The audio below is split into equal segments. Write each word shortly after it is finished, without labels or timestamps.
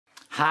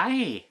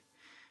Hi,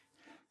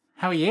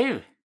 how are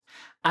you?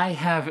 I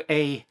have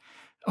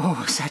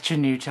such a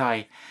new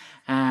toy,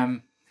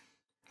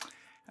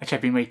 which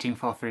I've been waiting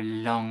for a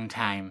long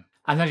time.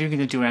 I'm not even going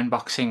to do an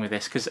unboxing with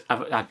this because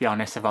I'll be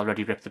honest, I've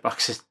already ripped the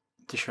boxes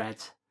to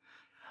shreds.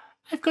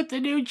 I've got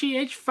the new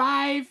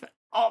GH5.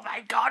 Oh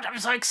my God, I'm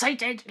so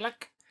excited.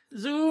 Look,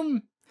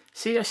 zoom.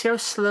 See how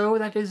slow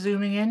that is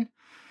zooming in?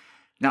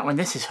 Not when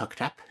this is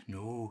hooked up.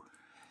 No,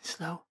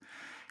 slow,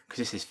 because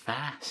this is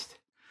fast.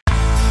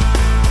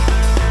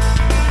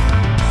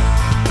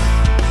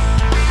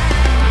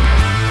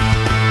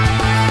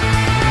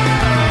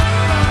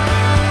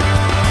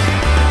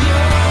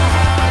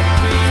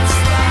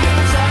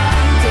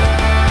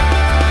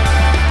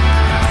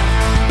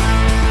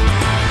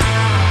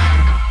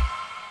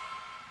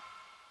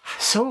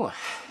 So,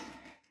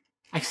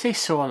 I say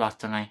so a lot,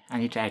 don't I? I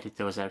need to edit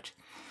those out.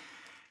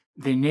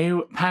 The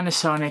new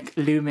Panasonic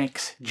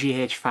Lumix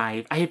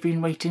GH5. I have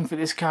been waiting for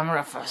this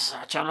camera for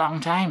such a long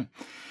time.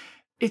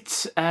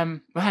 It's, well,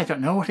 I don't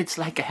know what it's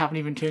like. I haven't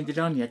even turned it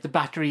on yet. The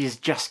battery has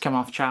just come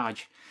off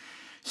charge.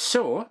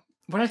 So,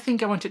 what I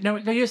think I want to... Now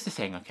here's the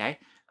thing, okay?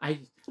 I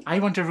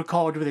want to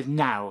record with it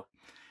now.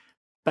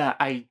 But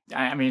I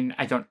mean,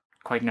 I don't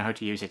quite know how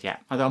to use it yet.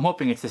 Although I'm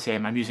hoping it's the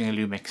same. I'm using a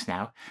Lumix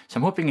now. So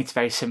I'm hoping it's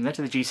very similar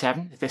to the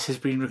G7 that this has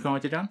been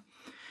recorded on.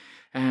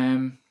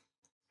 And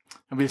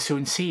we'll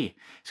soon see.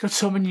 It's got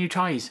so many new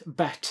toys,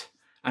 but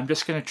I'm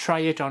just going to try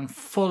it on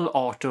full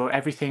auto,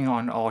 everything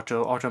on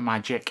auto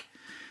magic.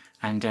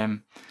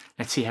 And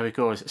let's see how it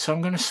goes. So I'm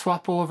going to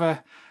swap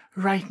over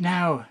right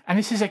now. And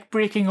this is like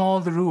breaking all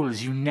the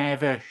rules. You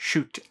never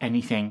shoot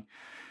anything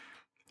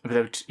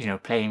without, you know,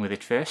 playing with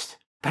it first.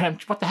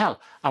 But what the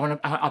hell?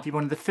 I'll be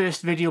one of the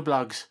first video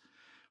blogs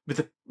with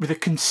a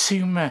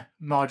consumer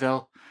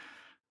model,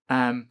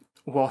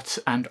 what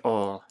and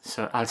all.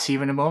 So I'll see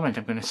you in a moment.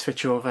 I'm going to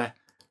switch over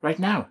right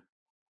now.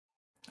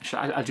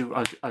 I'll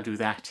do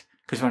that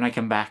because when I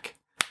come back,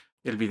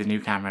 it'll be the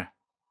new camera.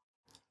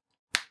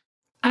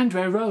 And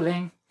we're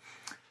rolling.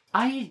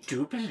 I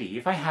do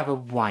believe I have a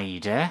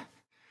wider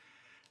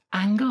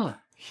angle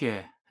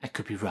here. I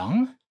could be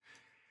wrong.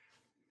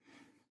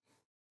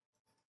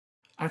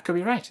 Or it could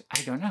be right,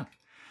 I don't know.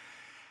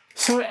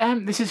 So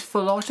this is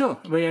full auto.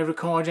 We're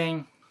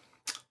recording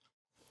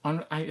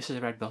on, this is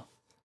a Red Bull.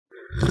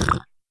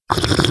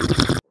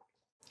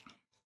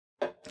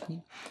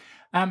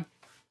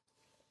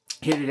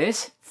 Here it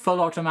is,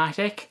 full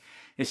automatic.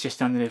 It's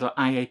just on the little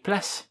IA+.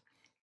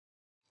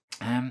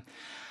 I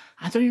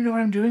don't even know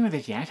what I'm doing with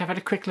it yet. I've had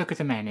a quick look at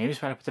the menus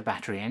while I put the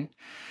battery in.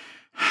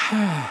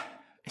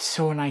 It's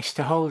so nice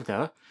to hold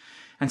though.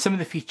 And some of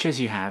the features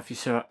you have,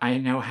 so I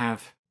now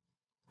have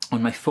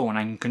on my phone,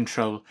 I can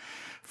control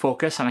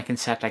focus and I can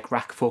set like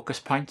rack focus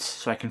points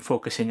so I can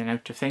focus in and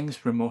out of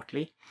things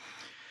remotely.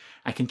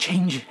 I can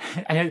change,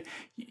 I know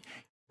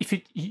if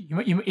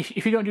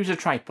you don't use a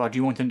tripod,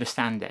 you won't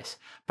understand this,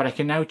 but I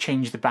can now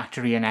change the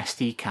battery and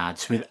SD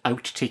cards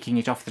without taking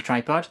it off the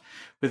tripod.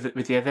 With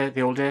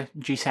the older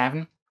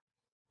G7,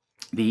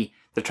 the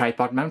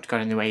tripod mount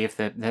got in the way of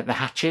the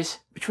hatches,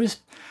 which was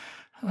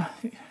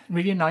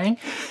really annoying.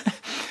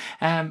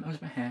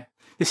 Where's my hair?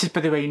 This is, by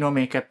the way, no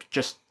makeup,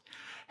 just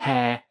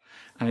hair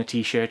and a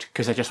t-shirt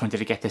because I just wanted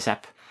to get this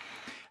up.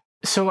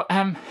 So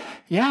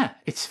yeah,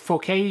 it's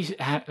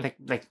 4K,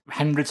 like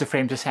hundreds of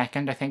frames a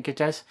second, I think it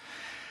does.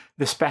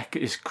 The spec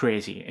is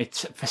crazy.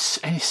 It's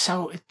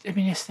so, I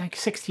mean, it's like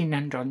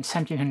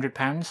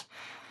 £1,700.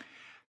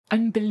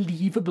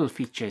 Unbelievable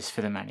features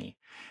for the money.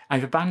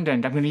 I'm going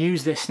to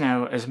use this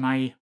now as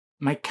my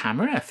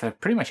camera for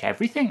pretty much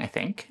everything, I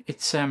think.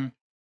 It's I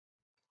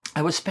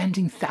was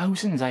spending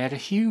thousands. I had a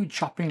huge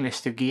shopping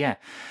list of gear.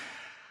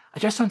 I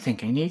just don't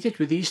think I need it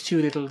with these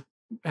two little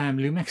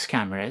Lumix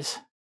cameras.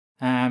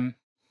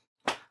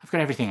 I've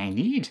got everything I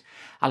need.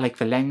 I like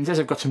the lenses.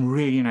 I've got some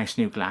really nice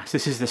new glass.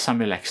 This is the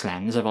Summilux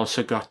lens. I've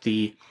also got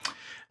the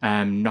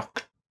I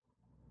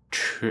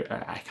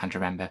can't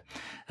remember.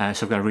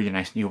 So I've got a really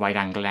nice new wide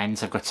angle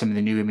lens. I've got some of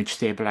the new image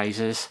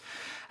stabilizers.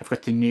 I've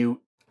got the new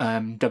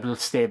double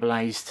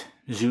stabilized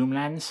zoom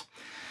lens.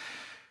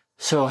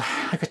 So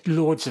I've got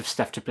loads of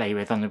stuff to play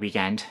with on the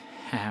weekend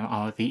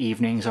or the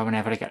evenings or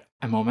whenever I get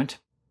a moment.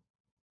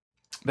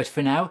 But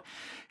for now,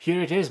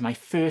 here it is, my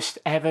first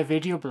ever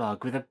video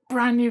blog with a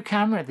brand new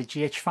camera, the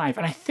GH5.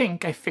 And I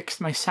think I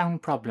fixed my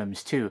sound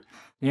problems too.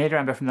 You may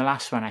remember from the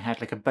last one I had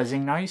like a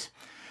buzzing noise.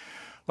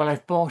 Well,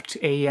 I've bought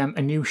a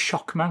new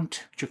shock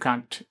mount, which you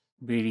can't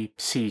really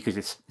see because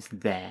it's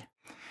there,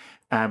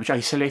 which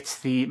isolates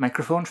the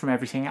microphone from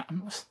everything.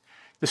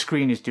 The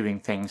screen is doing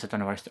things, I don't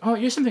know what it's doing. Oh,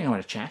 here's something I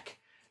want to check.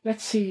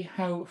 Let's see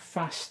how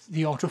fast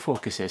the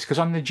autofocus is, because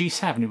on the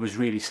G7 it was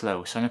really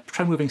slow. So I'm going to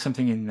try moving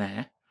something in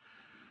there.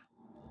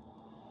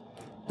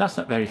 That's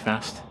not very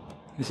fast.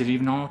 Is it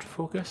even on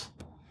autofocus?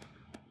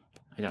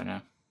 I don't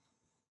know.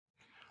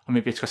 Or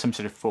maybe it's got some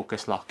sort of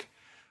focus lock.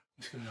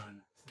 What's going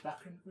on? Is the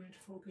background going into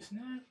focus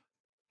now?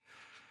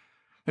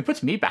 It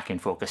puts me back in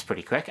focus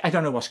pretty quick. I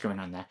don't know what's going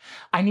on there.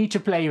 I need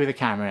to play with the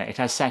camera. It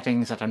has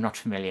settings that I'm not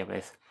familiar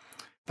with,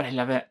 but I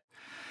love it.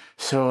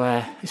 So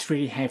it's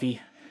really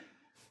heavy.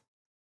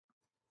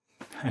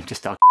 I'm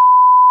just talking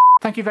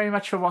shit. Thank you very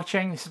much for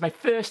watching. This is my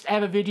first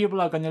ever video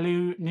blog on the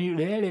new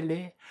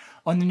Lumix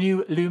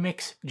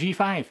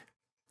G5.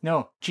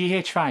 No,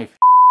 GH5.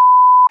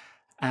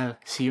 I'll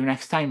see you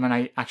next time when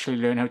I actually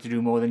learn how to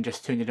do more than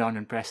just turn it on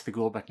and press the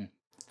go button.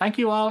 Thank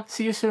you all.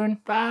 See you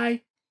soon.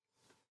 Bye.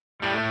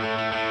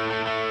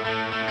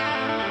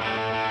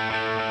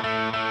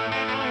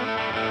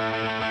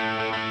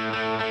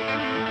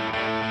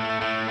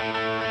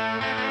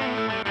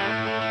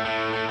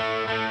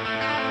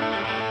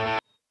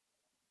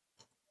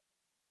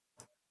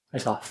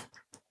 It's off.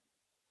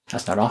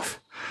 That's not off.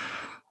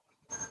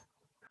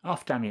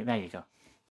 Off, damn you. There you go.